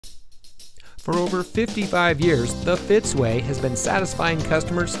For over 55 years, the Fitzway has been satisfying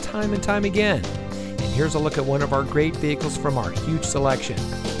customers time and time again. And here's a look at one of our great vehicles from our huge selection,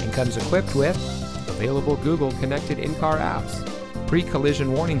 and comes equipped with available Google connected in-car apps,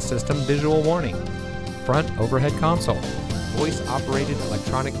 pre-collision warning system visual warning, front overhead console, voice-operated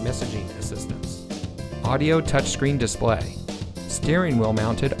electronic messaging assistance, audio touchscreen display, steering wheel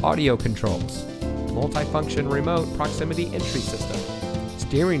mounted audio controls, multifunction remote proximity entry system,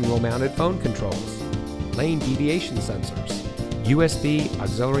 steering wheel mounted phone controls, lane deviation sensors, USB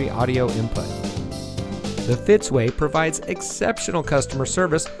auxiliary audio input. The Fitzway provides exceptional customer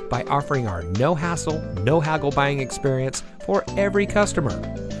service by offering our no hassle, no haggle buying experience for every customer.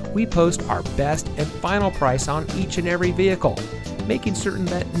 We post our best and final price on each and every vehicle, making certain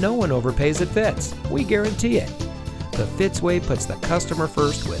that no one overpays at Fitz. We guarantee it. The Fitzway puts the customer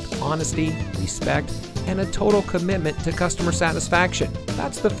first with honesty, respect, and a total commitment to customer satisfaction.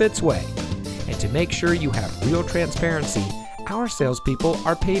 That's the Fitzway. And to make sure you have real transparency, our salespeople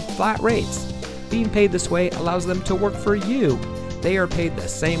are paid flat rates. Being paid this way allows them to work for you. They are paid the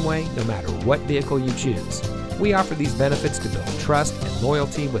same way no matter what vehicle you choose. We offer these benefits to build trust and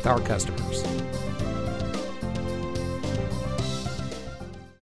loyalty with our customers.